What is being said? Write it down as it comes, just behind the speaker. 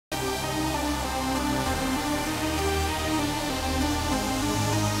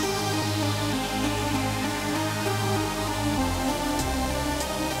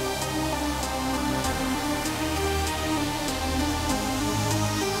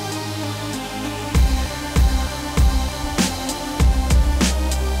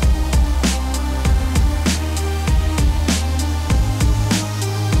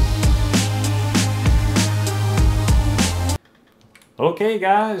Okay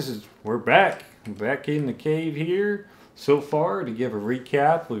guys, we're back. Back in the cave here. So far, to give a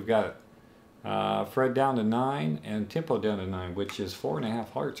recap, we've got Fred down to 9 and Tempo down to 9, which is 4.5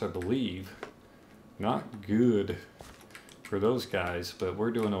 hearts, I believe. Not good for those guys, but we're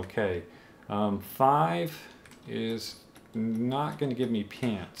doing okay. 5 is not going to give me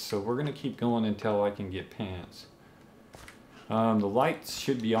pants, so we're going to keep going until I can get pants. The lights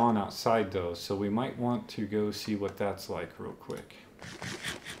should be on outside though, so we might want to go see what that's like real quick.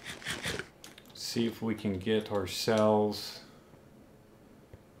 See if we can get ourselves...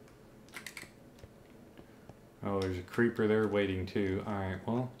 Oh, there's a creeper there waiting too. Alright,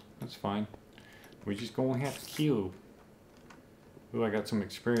 well, that's fine. We just gonna have to kill. Ooh, I got some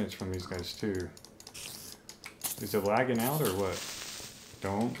experience from these guys too. Is it lagging out or what?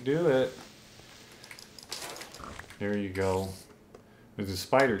 Don't do it. There you go. There's a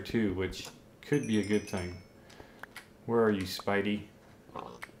spider too, which could be a good thing. Where are you, Spidey?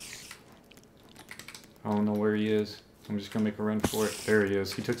 I don't know where he is. I'm just gonna make a run for it. There he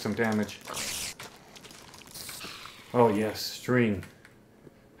is. He took some damage. Oh yes, string.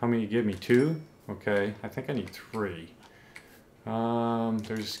 How many you give me? 2? Okay, I think I need 3.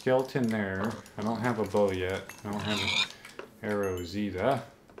 There's a skeleton there. I don't have a bow yet. I don't have arrows either.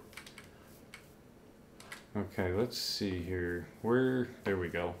 Okay, let's see here. There we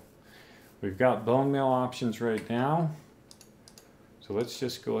go. We've got bone meal options right now. So let's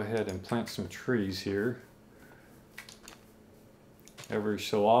just go ahead and plant some trees here. Every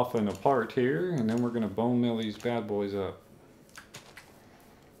so often apart here, and then we're going to bone meal these bad boys up.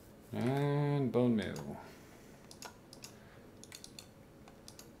 And bone meal.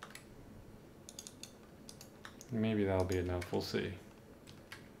 Maybe that'll be enough, we'll see.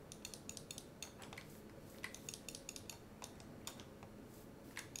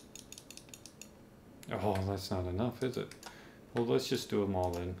 Oh, that's not enough, is it? Well, let's just do them all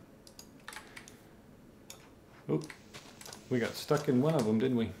then. Oop. We got stuck in one of them,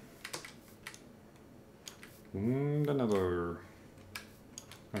 didn't we? And another.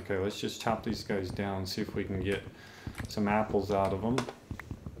 Okay, let's just chop these guys down, see if we can get some apples out of them.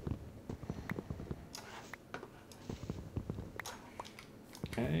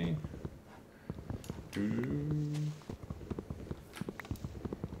 Okay.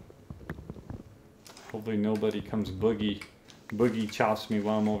 Hopefully nobody comes boogie chops me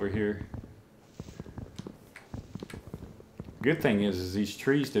while I'm over here. Good thing is these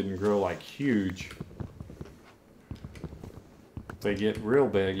trees didn't grow like huge. If they get real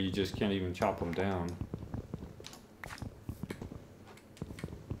big, you just can't even chop them down.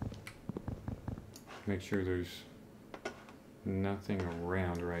 Make sure there's nothing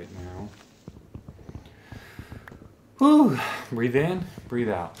around right now. Whew! Breathe in, breathe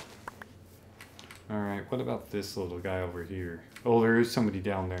out. Alright, what about this little guy over here? Oh, there is somebody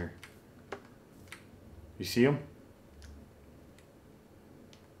down there. You see him?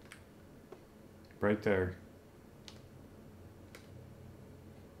 Right there.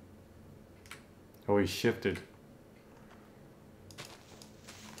 Oh, he shifted.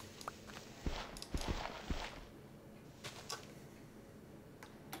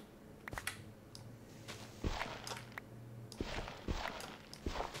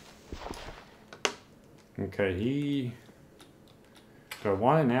 Okay, do I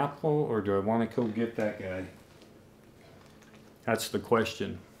want an apple or do I want to go get that guy? That's the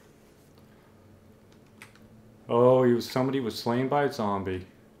question. Oh, somebody was slain by a zombie.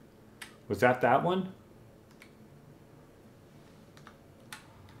 Was that one?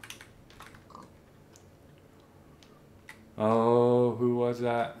 Oh, who was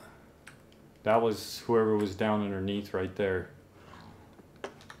that? That was whoever was down underneath right there.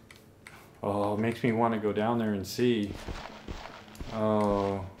 Oh, it makes me want to go down there and see.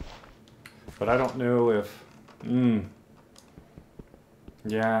 Oh, but I don't know if...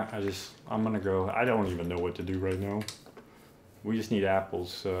 Yeah, I'm gonna go. I don't even know what to do right now. We just need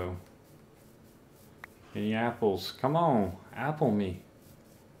apples, so... Any apples? Come on, apple me.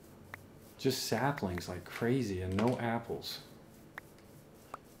 Just saplings like crazy and no apples.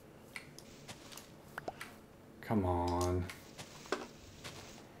 Come on.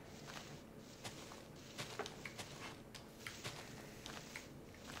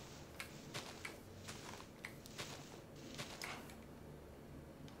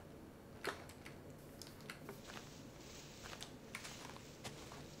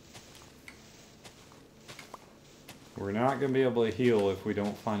 We're not going to be able to heal if we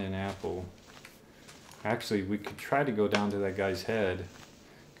don't find an apple. Actually, we could try to go down to that guy's head.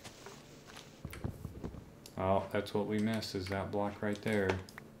 Oh, that's what we missed, is that block right there.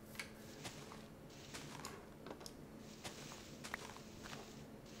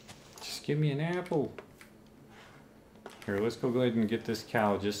 Just give me an apple. Here, let's go ahead and get this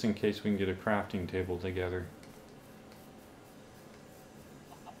cow just in case we can get a crafting table together.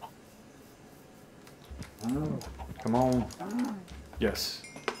 Come on. Yes.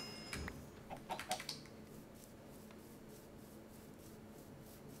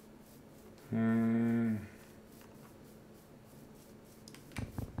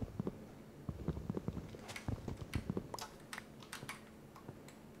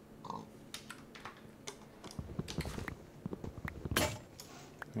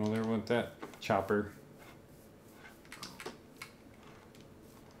 Well, there went that chopper.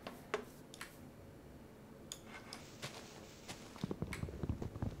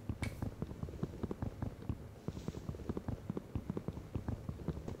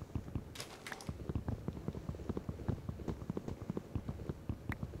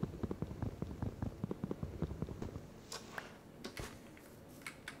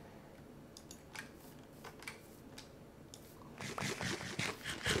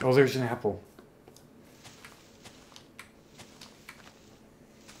 Oh, there's an apple.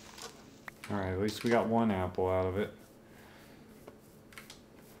 Alright, at least we got one apple out of it.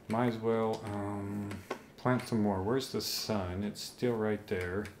 Might as well plant some more. Where's the sun? It's still right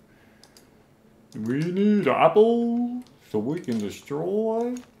there. We need apple so we can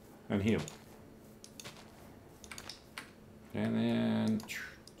destroy and heal. And then,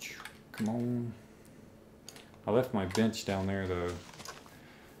 come on. I left my bench down there though.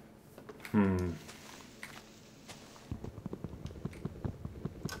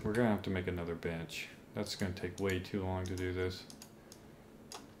 We're gonna have to make another bench. That's gonna take way too long to do this.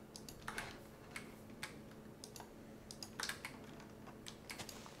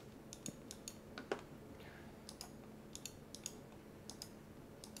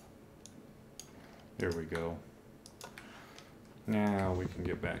 There we go. Now we can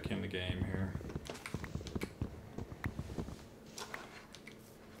get back in the game here.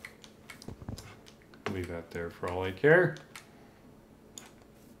 Leave that there for all I care.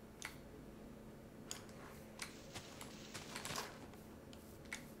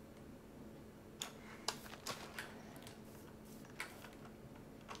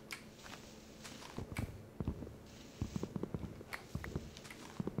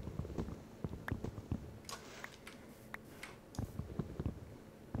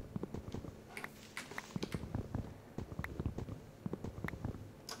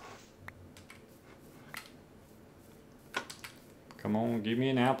 Come on, give me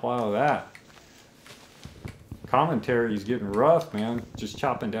an apple out of that. Commentary's getting rough, man. Just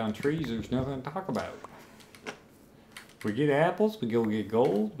chopping down trees, there's nothing to talk about. We get apples, we go get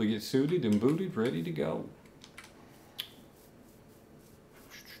gold, we get suited and booted, ready to go.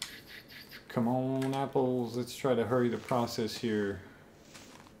 Come on, apples, let's try to hurry the process here.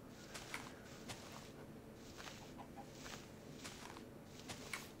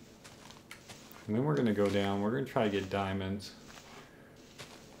 And then we're gonna go down, we're gonna try to get diamonds.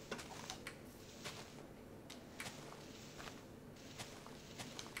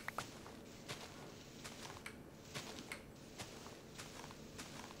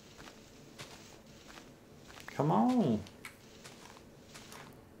 Come on.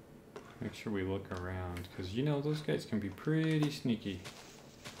 Make sure we look around, because you know those guys can be pretty sneaky.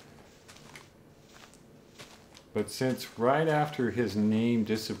 But since right after his name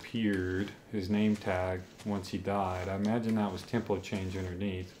disappeared, his name tag, once he died, I imagine that was tempo change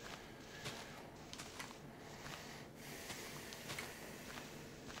underneath.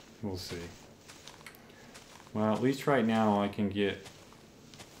 We'll see. Well, at least right now I can get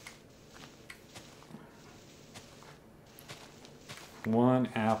one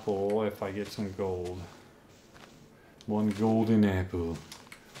apple if I get some gold. One golden apple.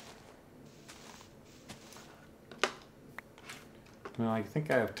 Well, I think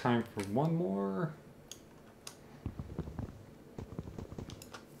I have time for one more.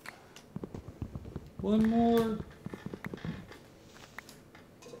 One more.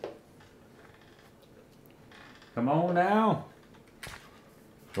 Come on now.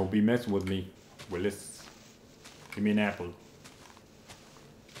 Don't be messing with me, Willis. Give me an apple.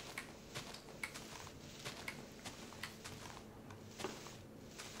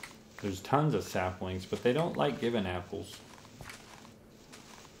 There's tons of saplings, but they don't like giving apples.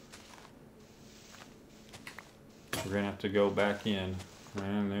 We're gonna have to go back in.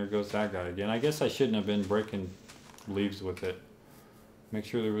 And there goes that guy again. I guess I shouldn't have been breaking leaves with it. Make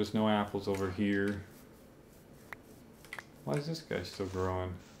sure there was no apples over here. Why is this guy still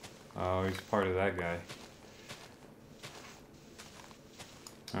growing? Oh, he's part of that guy.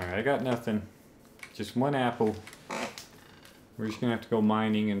 Alright, I got nothing. Just one apple. We're just gonna have to go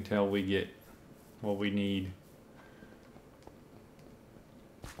mining until we get what we need.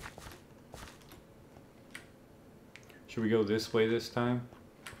 Should we go this way this time?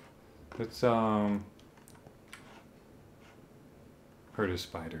 Let's hurt a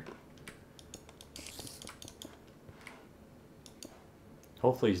spider.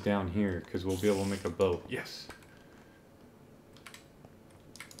 Hopefully he's down here because we'll be able to make a boat. Yes.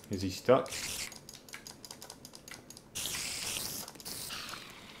 Is he stuck?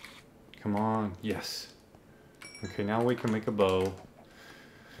 Come on. Yes. Okay, now we can make a bow.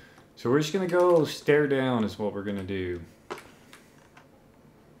 So we're just going to go stare down is what we're going to do.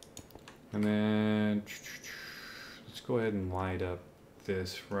 And then let's go ahead and light up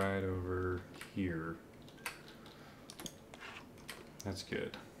this right over here. That's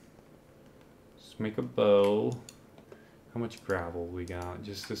good. Let's make a bow. How much gravel we got?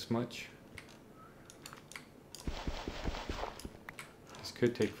 Just this much? This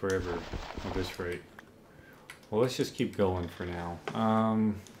could take forever at this rate. Well, let's just keep going for now.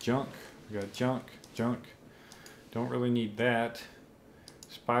 Junk. We got junk. Don't really need that.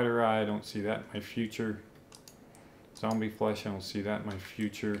 Spider eye, I don't see that in my future. Zombie flesh, I don't see that in my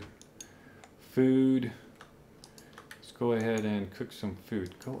future. Food. Let's go ahead and cook some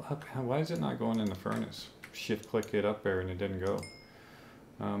food. Go up. Why is it not going in the furnace? Shift click it up there and it didn't go.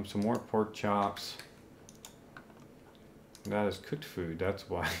 Some more pork chops. That is cooked food, that's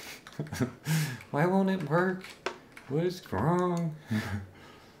why. Why won't it work? What is wrong?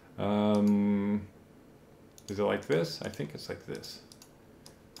 Is it like this? I think it's like this.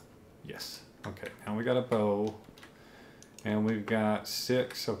 Yes. Okay, now we got a bow. And we've got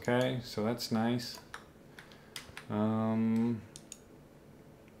 6, okay, so that's nice. One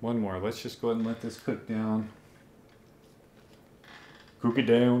more. Let's just go ahead and let this cook down. Cook it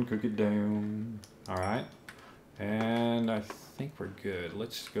down, cook it down. Alright. And I think we're good.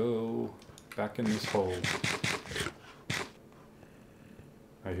 Let's go back in this hole.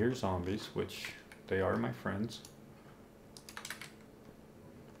 I hear zombies, which they are my friends.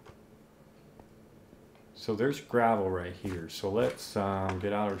 So there's gravel right here. So let's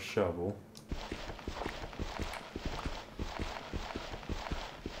get out our shovel.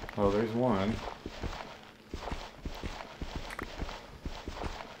 Oh, there's one.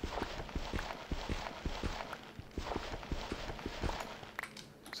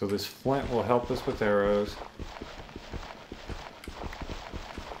 So this flint will help us with arrows.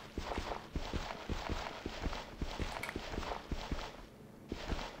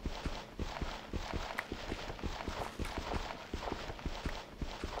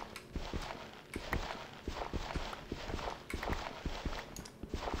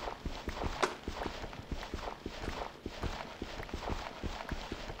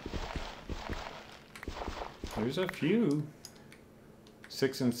 There's a few.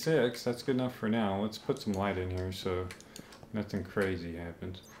 6 and 6, that's good enough for now. Let's put some light in here so nothing crazy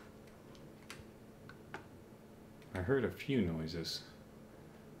happens. I heard a few noises.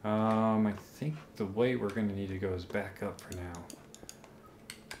 I think the way we're going to need to go is back up for now.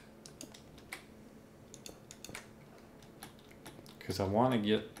 Because I want to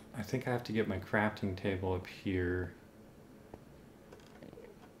get, I think I have to get my crafting table up here.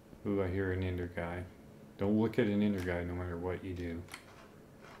 Ooh, I hear an ender guy. Don't look at an ender guy no matter what you do.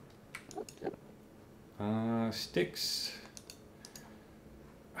 Sticks.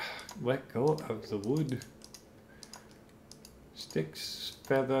 Let go of the wood. Sticks,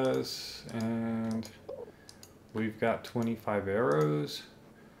 feathers, and we've got 25 arrows.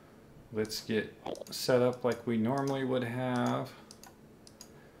 Let's get set up like we normally would have.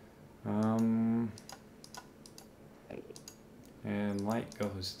 And light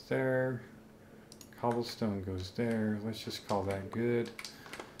goes there. Cobblestone goes there. Let's just call that good.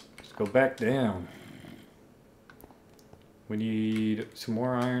 Let's go back down. We need some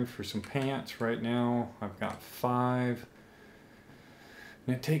more iron for some pants right now. I've got 5.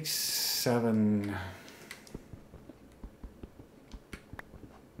 And it takes 7.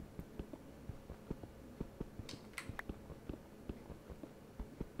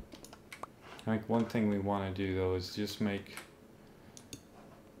 I think one thing we want to do though is just make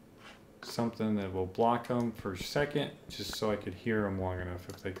something that will block them for a second, just so I could hear them long enough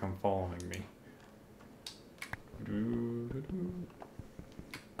if they come following me.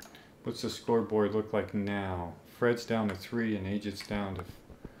 What's the scoreboard look like now? Fred's down to 3 and Agent's down to...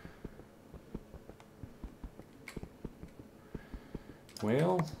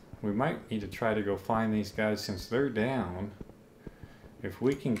 Well, we might need to try to go find these guys since they're down. If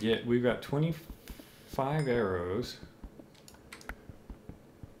we can get... We've got 25 arrows.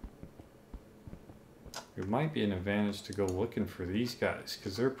 We might be an advantage to go looking for these guys,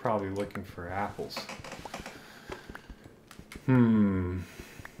 because they're probably looking for apples.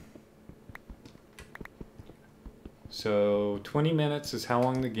 So 20 minutes is how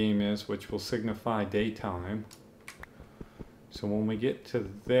long the game is, which will signify daytime. So when we get to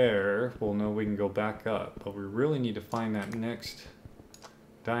there, we'll know we can go back up. But we really need to find that next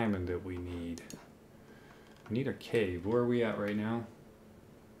diamond that we need. We need a cave. Where are we at right now?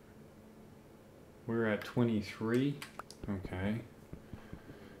 We're at 23. Okay.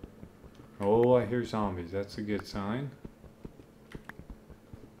 Oh, I hear zombies. That's a good sign.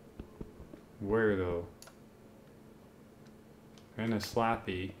 Where though? And a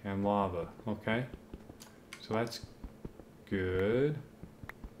slappy and lava. Okay. So that's good.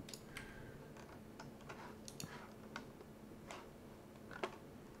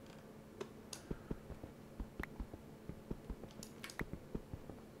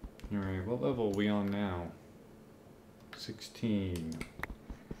 Alright, what level are we on now? 16.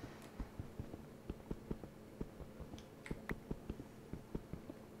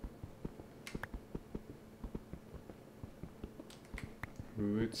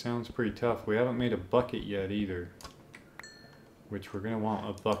 Ooh, it sounds pretty tough. We haven't made a bucket yet either, which we're going to want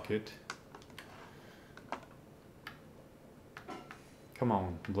a bucket. Come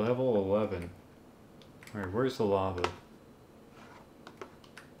on, level 11. Alright, where's the lava?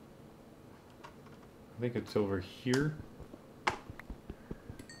 I think it's over here.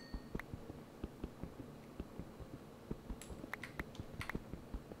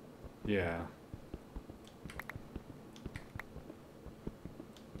 Yeah.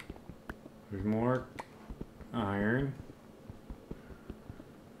 There's more iron.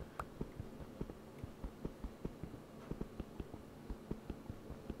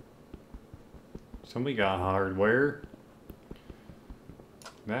 Somebody got hardware.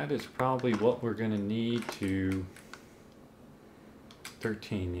 That is probably what we're going to need to...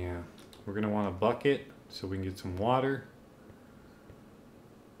 13, yeah. We're going to want a bucket so we can get some water.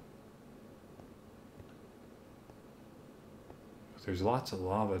 There's lots of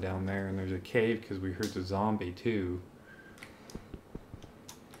lava down there, and there's a cave because we heard the zombie too.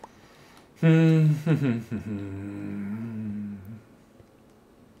 Doo-doo-doo.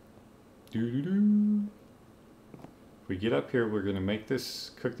 If we get up here, we're going to make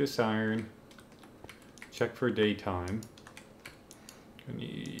this, cook this iron, check for daytime. I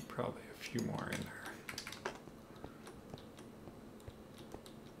need probably a few more in there.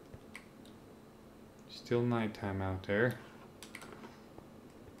 Still nighttime out there.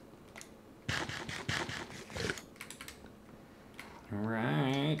 All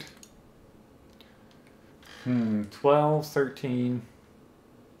right. 12, 13.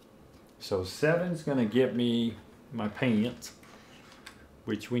 So 7's gonna get me my pants,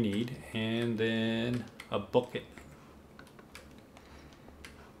 which we need, and then a bucket.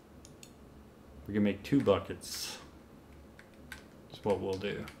 We can make 2 buckets. That's what we'll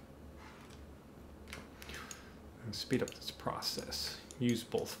do. And speed up this process. Use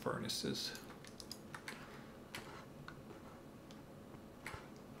both furnaces.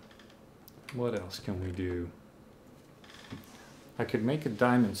 What else can we do? I could make a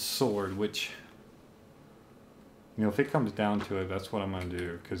diamond sword, which, you know, if it comes down to it, that's what I'm going to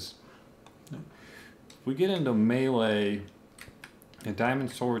do. Because if we get into melee, a diamond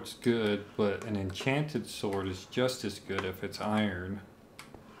sword's good, but an enchanted sword is just as good if it's iron.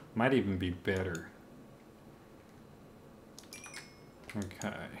 Might even be better.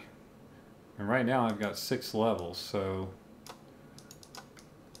 Okay. And right now I've got 6 levels, so...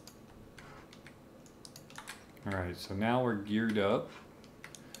 Alright, so now we're geared up,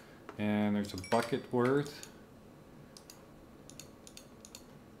 and there's a bucket worth.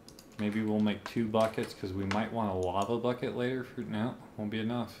 Maybe we'll make 2 buckets because we might want a lava bucket later. No, won't be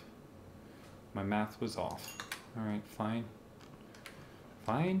enough. My math was off. Alright, fine.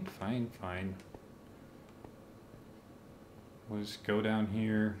 Fine. We'll just go down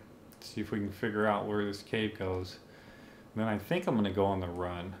here, see if we can figure out where this cave goes. And then I think I'm going to go on the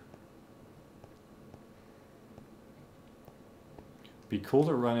run. Be cool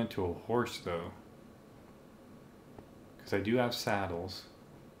to run into a horse though, because I do have saddles.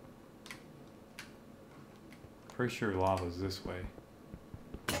 Pretty sure lava's this way.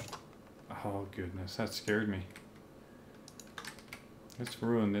 Oh goodness, that scared me. Let's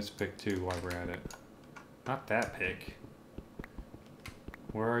ruin this pick too while we're at it. Not that pick.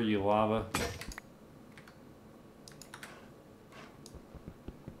 Where are you, lava?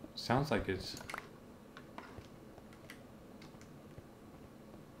 Sounds like it's...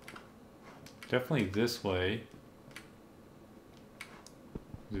 Definitely this way.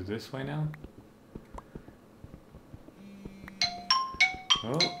 Is it this way now?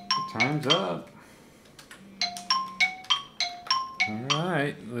 Oh, time's up.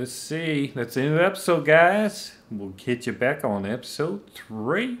 Alright, let's see. That's the end of the episode, guys. We'll get you back on episode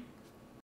 3.